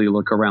frantically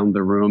look around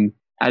the room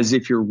as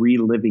if you're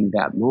reliving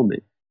that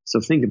moment. So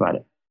think about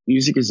it.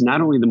 Music is not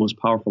only the most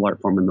powerful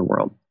art form in the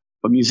world,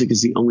 but music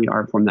is the only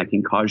art form that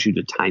can cause you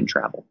to time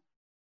travel.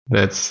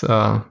 That's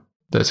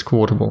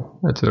quotable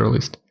at the very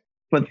least.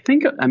 But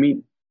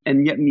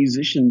and yet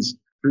musicians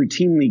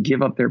routinely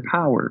give up their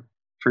power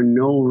for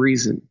no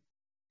reason.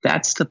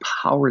 That's the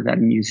power that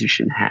a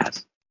musician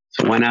has.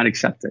 So why not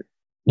accept it?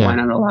 Yeah. Why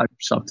not allow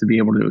yourself to be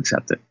able to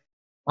accept it?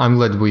 I'm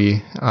glad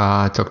we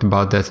talked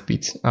about that a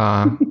bit.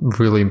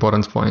 Really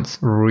important points.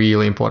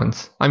 Really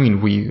important. I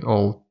mean, we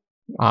all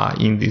are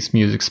in this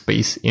music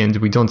space and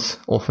we don't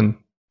often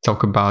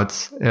talk about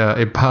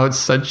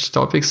such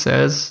topics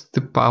as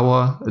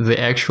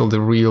the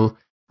real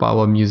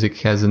power music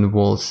has in the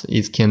world.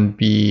 It can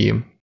be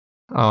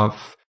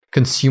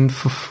consumed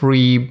for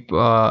free,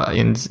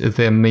 and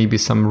there may be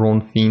some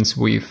wrong things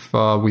with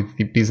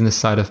the business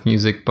side of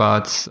music,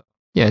 but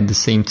yeah, at the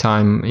same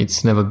time,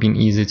 it's never been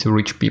easy to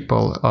reach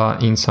people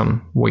in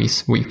some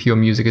ways with your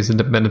music as an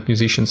independent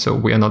musician. So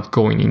we are not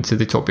going into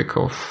the topic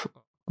of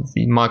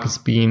the markets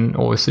being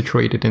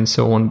oversaturated and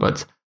so on.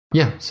 But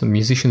yeah, so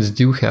musicians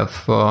do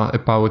have a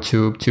power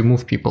to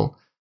move people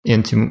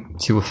and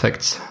to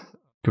affect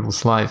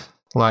people's lives.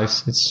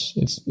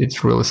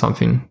 It's really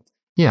something.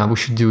 Yeah, we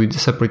should do a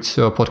separate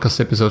podcast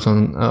episode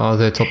on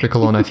the topic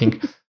alone, I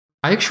think.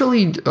 I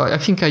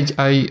think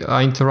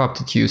I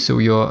interrupted you, so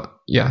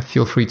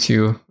feel free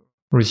to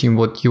resume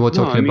what you were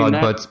talking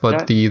about,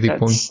 but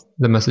the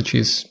message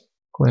is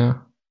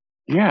clear.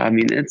 Yeah, I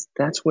mean,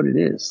 that's what it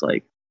is.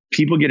 Like,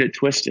 people get it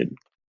twisted.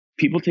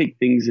 People take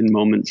things in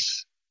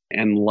moments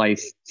and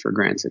life for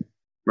granted,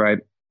 right?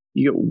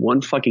 You get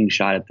one fucking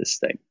shot at this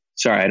thing.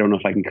 Sorry, I don't know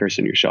if I can curse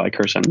on your show. I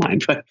curse on mine,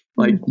 but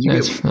like, you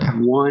get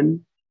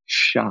one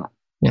shot.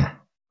 Yeah.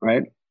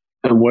 Right?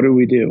 And what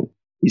do?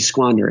 We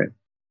squander it.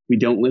 We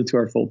don't live to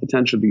our full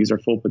potential because our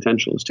full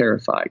potential is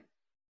terrifying.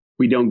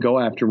 We don't go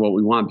after what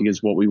we want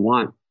because what we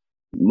want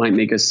might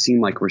make us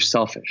seem like we're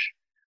selfish,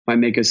 might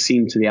make us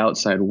seem to the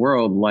outside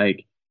world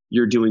like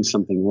you're doing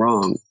something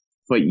wrong.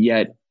 But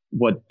yet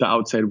what the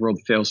outside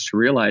world fails to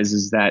realize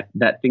is that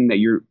that thing that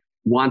you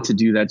want to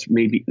do that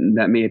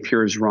may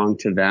appear as wrong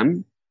to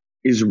them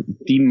is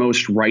the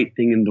most right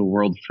thing in the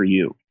world for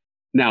you.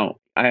 Now,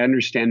 I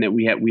understand that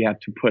we have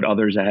to put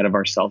others ahead of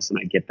ourselves, and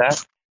I get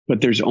that.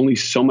 But there's only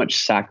so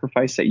much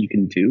sacrifice that you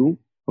can do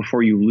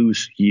before you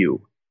lose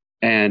you.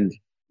 And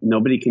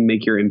nobody can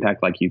make your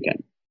impact like you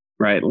can,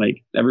 right?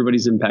 Like,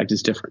 everybody's impact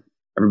is different.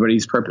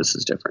 Everybody's purpose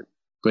is different.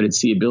 But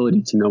it's the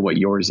ability to know what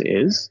yours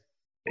is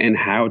and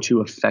how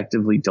to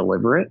effectively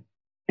deliver it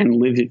and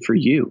live it for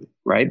you,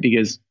 right?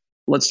 Because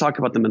let's talk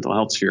about the mental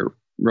health sphere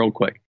real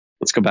quick.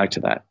 Let's go back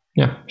to that.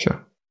 Yeah, sure.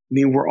 I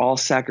mean, we're all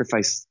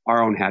sacrifice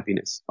our own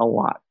happiness a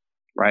lot,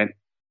 right?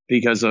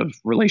 Because of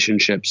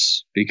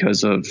relationships,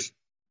 because of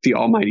the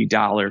almighty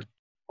dollar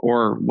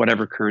or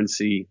whatever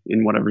currency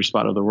in whatever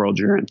spot of the world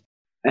you're in.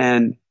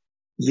 And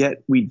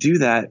yet we do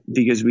that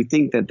because we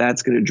think that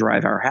that's going to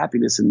drive our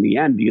happiness in the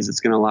end, because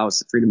it's going to allow us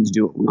the freedom to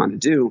do what we want to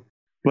do.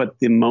 But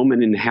the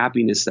moment in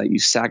happiness that you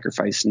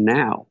sacrifice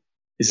now,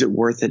 is it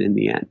worth it in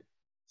the end?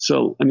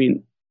 So, I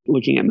mean,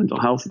 looking at mental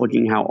health,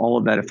 looking how all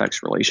of that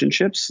affects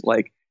relationships,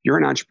 like, you're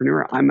an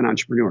entrepreneur, I'm an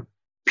entrepreneur.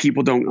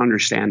 People don't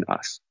understand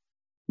us.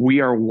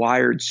 We are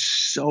wired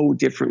so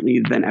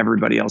differently than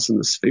everybody else in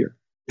the sphere,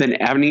 than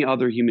any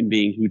other human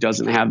being who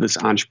doesn't have this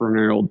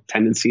entrepreneurial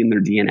tendency in their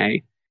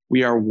DNA.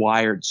 We are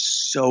wired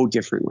so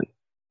differently,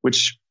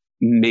 which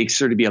makes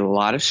there to be a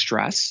lot of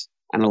stress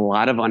and a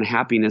lot of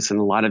unhappiness and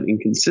a lot of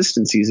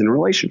inconsistencies in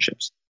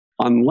relationships,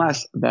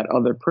 unless that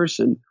other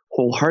person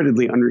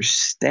wholeheartedly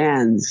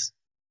understands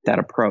that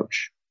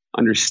approach,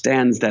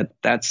 understands that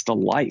that's the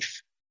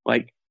life.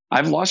 Like,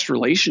 I've lost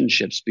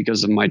relationships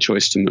because of my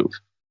choice to move.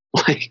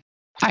 Like,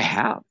 I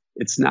have.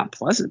 It's not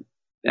pleasant.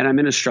 And I'm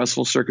in a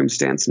stressful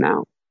circumstance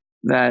now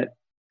that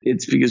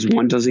it's because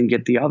one doesn't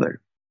get the other.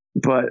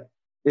 But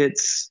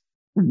it's,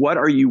 what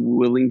are you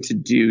willing to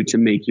do to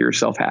make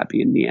yourself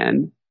happy in the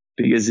end?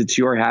 Because it's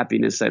your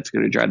happiness that's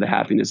going to drive the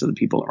happiness of the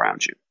people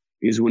around you.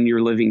 Because when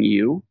you're living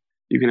you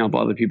can help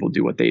other people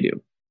do what they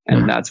do.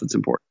 And that's what's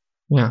important.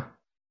 Yeah.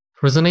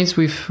 Resonates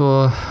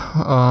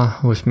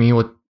with me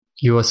what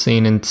you are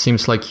saying, and it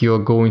seems like you're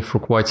going through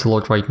quite a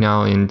lot right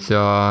now. And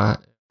I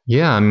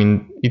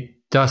mean, it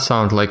does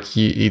sound like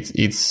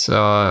it's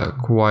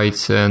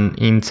quite an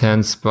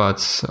intense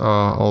but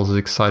also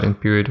exciting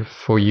period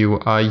for you.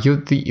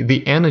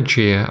 The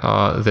energy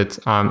that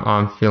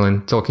I'm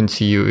feeling talking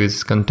to you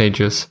is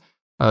contagious.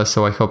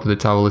 So I hope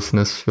that our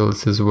listeners feel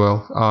it as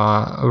well.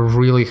 I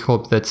really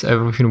hope that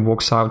everything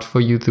works out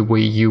for you the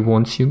way you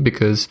want to,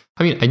 because,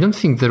 I mean, I don't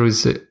think there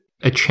is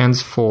a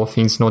chance for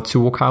things not to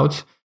work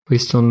out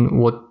based on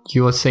what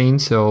you are saying.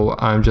 So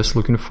I'm just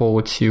looking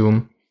forward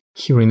to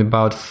hearing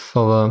about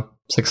further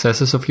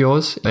successes of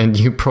yours and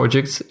new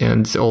projects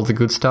and all the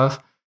good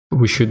stuff.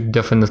 We should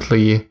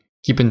definitely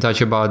keep in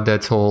touch about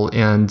that all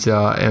and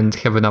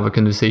have another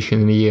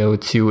conversation in a year or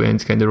two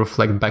and kind of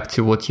reflect back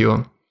to what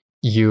you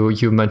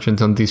mentioned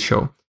on this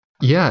show.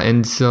 Yeah,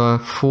 and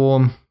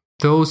for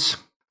those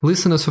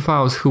listeners of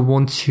ours who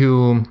want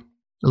to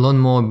learn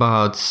more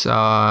about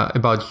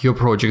your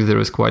project, there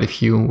is quite a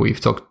few. We've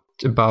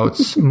talked about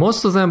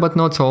most of them, but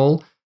not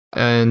all.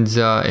 And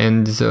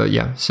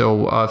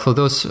so for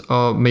those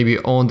maybe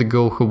on the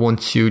go who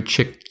want to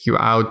check you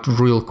out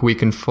real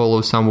quick and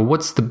follow someone,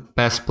 what's the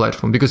best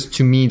platform? Because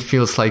to me it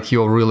feels like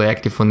you're really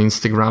active on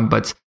Instagram,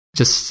 but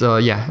just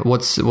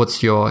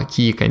what's your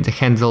key kind of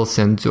handles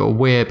and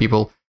where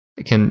people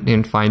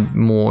can find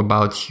more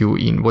about you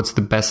in what's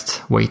the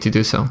best way to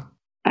do so?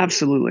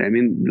 Absolutely. I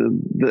mean,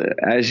 the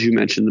as you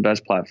mentioned, the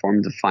best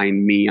platform to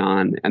find me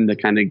on and to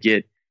kind of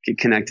get get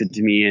connected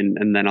to me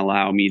and then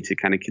allow me to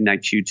kind of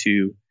connect you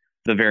to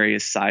the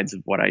various sides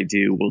of what I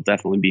do will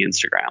definitely be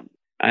Instagram.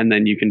 And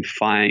then you can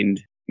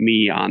find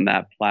me on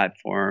that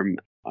platform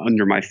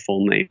under my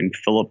full name,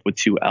 Philip with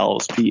 2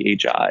 L's,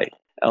 PHILLIP,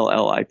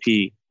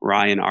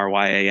 Ryan,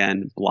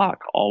 RYAN, Block,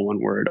 all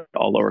one word,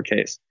 all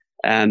lowercase.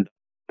 And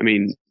I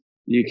mean,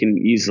 you can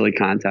easily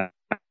contact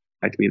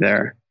me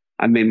there.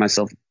 I've made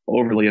myself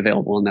overly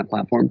available on that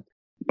platform.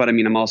 But I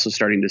mean, I'm also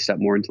starting to step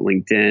more into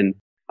LinkedIn,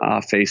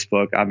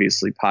 Facebook.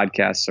 Obviously,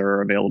 podcasts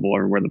are available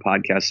everywhere the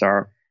podcasts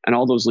are. And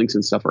all those links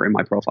and stuff are in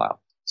my profile.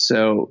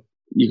 So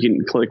you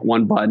can click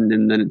one button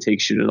and then it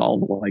takes you to all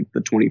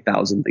the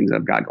 20,000 things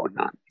I've got going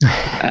on.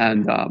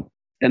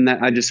 And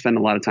that I just spend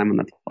a lot of time on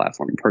the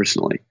platform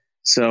personally.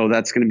 So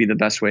that's going to be the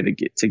best way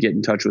to get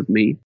in touch with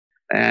me.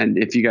 And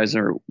if you guys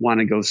want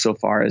to go so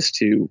far as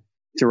to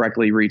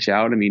directly reach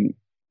out, I mean,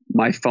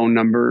 my phone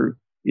number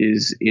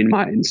is in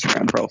my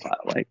Instagram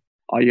profile. Like,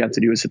 all you have to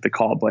do is hit the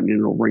call button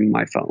and it'll ring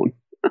my phone.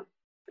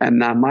 And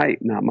not my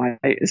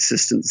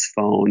assistant's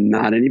phone,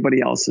 not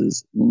anybody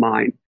else's,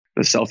 mine.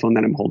 The cell phone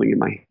that I'm holding in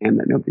my hand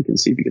that nobody can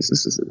see because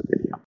this isn't a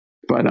video.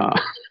 But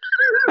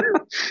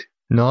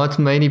not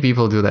many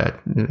people do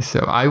that, so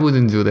I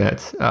wouldn't do that.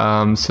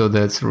 So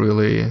that's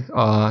really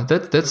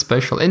that's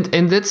special, and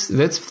that's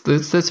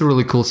a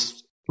really cool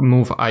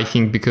move, I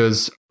think,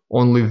 because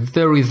only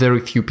very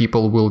few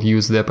people will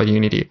use the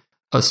opportunity.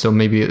 So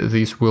maybe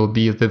these will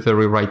be the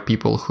very right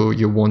people who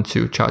you want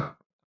to chat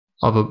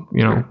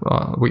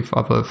with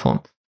other phone.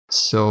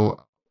 So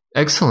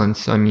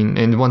excellent. I mean,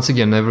 and once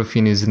again,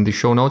 everything is in the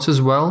show notes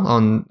as well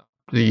on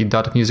the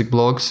Data Music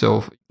blog.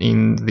 So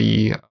in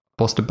the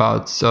post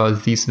about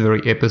this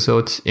very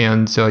episode,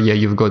 and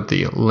you've got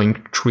the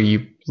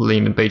Linktree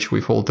landing page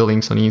with all the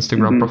links on the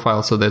Instagram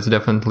profile. So that's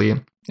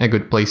definitely a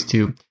good place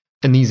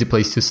an easy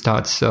place to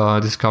start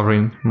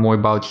discovering more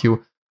about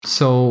you.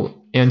 So,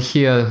 and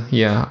here,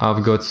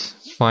 I've got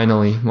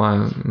finally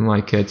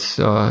my cat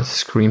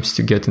screams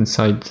to get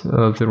inside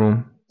the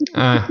room.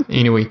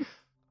 Anyway,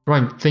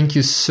 Ryan, thank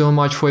you so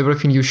much for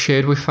everything you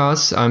shared with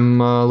us. I'm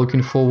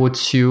looking forward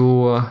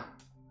to.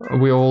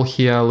 We're all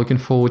here looking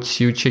forward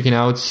to checking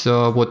out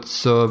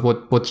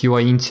what you are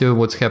into,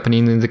 what's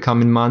happening in the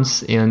coming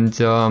months, and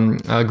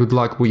good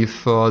luck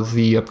with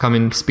the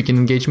upcoming speaking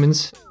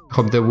engagements.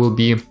 Hope there will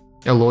be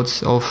a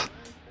lot of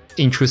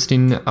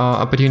interesting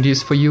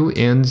opportunities for you,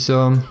 and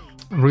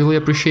really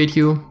appreciate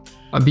you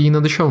being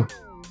on the show.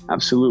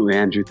 Absolutely,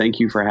 Andrew. Thank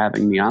you for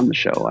having me on the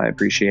show. I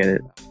appreciate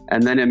it.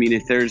 And then, I mean,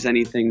 if there's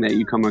anything that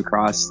you come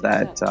across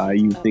that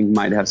you think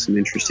might have some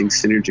interesting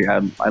synergy,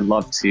 I'd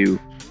love to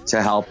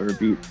help or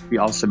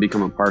also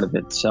become a part of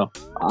it. So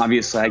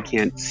obviously I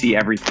can't see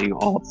everything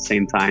all at the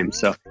same time.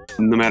 So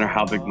no matter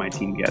how big my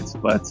team gets,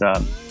 but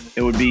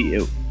it would be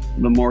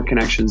the more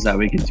connections that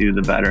we can do,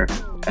 the better.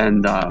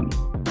 And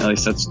at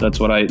least that's kind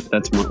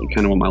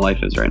of what my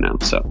life is right now.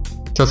 So,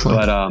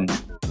 Definitely.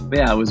 But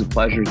yeah, it was a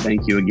pleasure.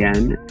 Thank you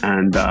again.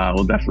 And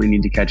we'll definitely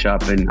need to catch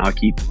up, and I'll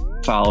keep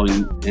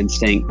following and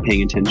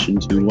paying attention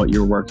to what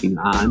you're working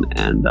on,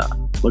 and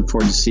look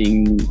forward to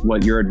seeing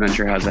what your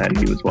adventure has ahead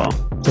of you as well.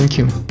 Thank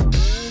you.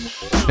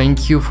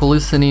 Thank you for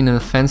listening,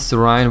 and thanks to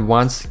Ryan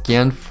once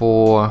again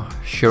for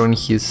sharing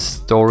his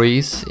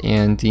stories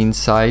and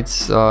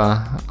insights.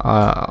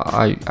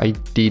 I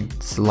did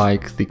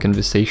like the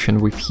conversation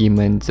with him,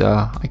 and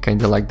I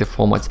kind of like the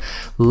format.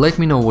 Let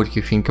me know what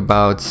you think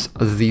about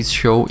this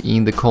show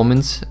in the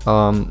comments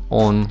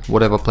on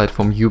whatever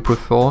platform you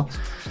prefer.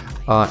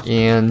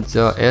 And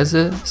as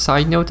a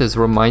side note, as a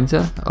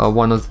reminder,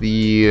 one of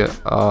the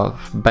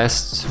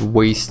best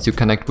ways to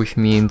connect with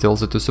me and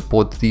also to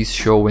support this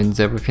show and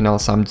everything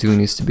else I'm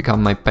doing is to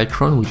become my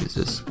patron, which is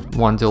just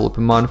 $1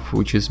 per month,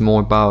 which is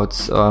more about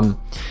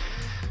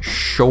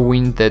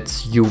showing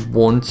that you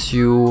want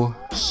to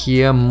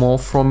hear more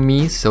from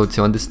me. So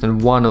to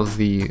understand, one of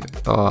the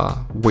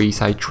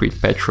ways I treat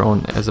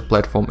Patreon as a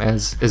platform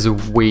as a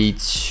way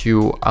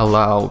to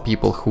allow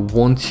people who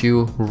want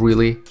to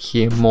really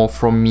hear more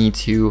from me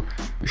to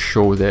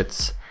show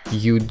that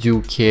you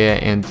do care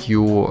and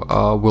you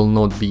will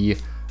not be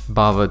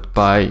bothered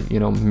by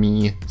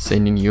me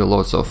sending you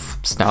lots of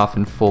stuff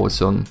and thoughts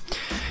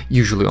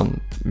usually on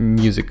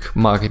music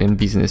marketing,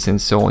 business, and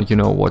so on. You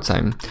know what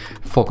I'm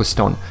focused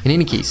on. In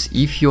any case,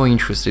 if you're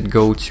interested,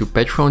 go to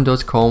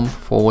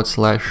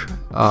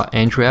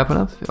patreon.com/Andrew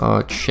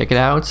Apanov. Check it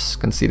out.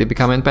 Consider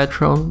becoming a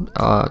patron.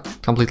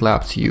 Completely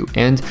up to you.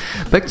 And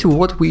back to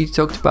what we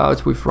talked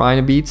about with Ryan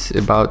a bit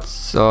about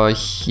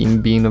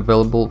him being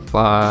available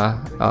via,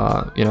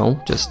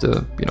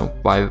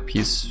 via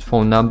his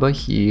phone number.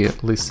 He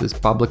lists this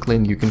publicly,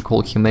 and you can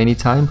call him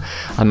anytime.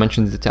 I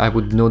mentioned that I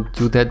would not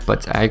do that,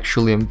 but I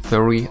actually am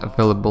very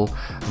available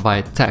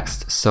via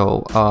text.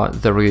 So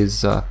there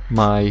is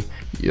my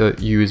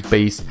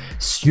US-based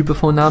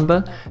superphone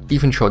number.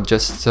 Even short,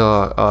 just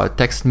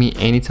text me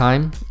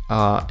anytime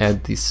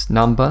at this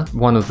number.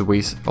 One of the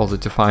ways also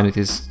to find it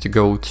is to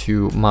go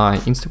to my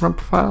Instagram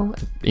profile,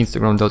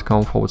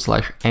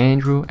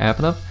 instagram.com/Andrew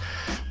Apanov.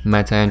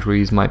 Meta Andrew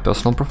is my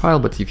personal profile,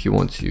 but if you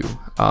want to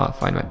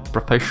find my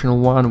professional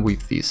one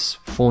with this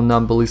phone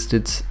number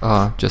listed,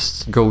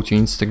 just go to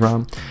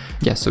Instagram.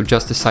 Yeah, so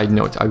just a side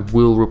note, I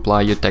will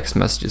reply your text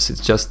messages.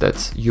 It's just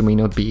that you may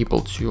not be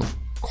able to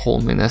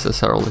call me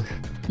necessarily.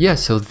 Yeah,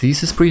 so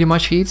this is pretty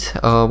much it.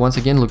 Once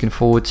again, looking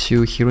forward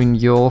to hearing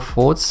your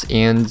thoughts,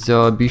 and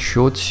be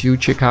sure to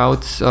check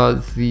out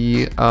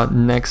the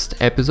next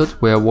episode.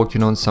 We're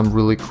working on some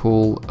really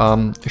cool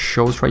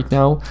shows right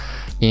now,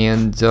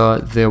 and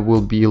there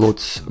will be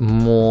lots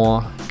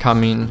more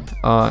coming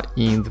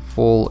in the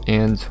fall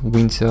and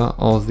winter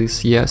of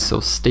this year, so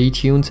stay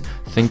tuned.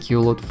 Thank you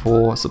a lot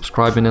for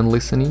subscribing and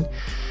listening,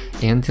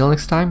 and until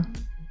next time.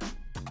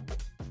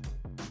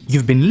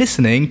 You've been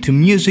listening to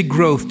Music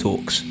Growth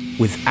Talks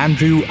with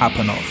Andrew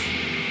Apanov.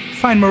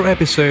 Find more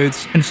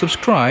episodes and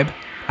subscribe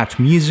at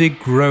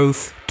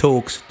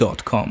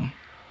musicgrowthtalks.com.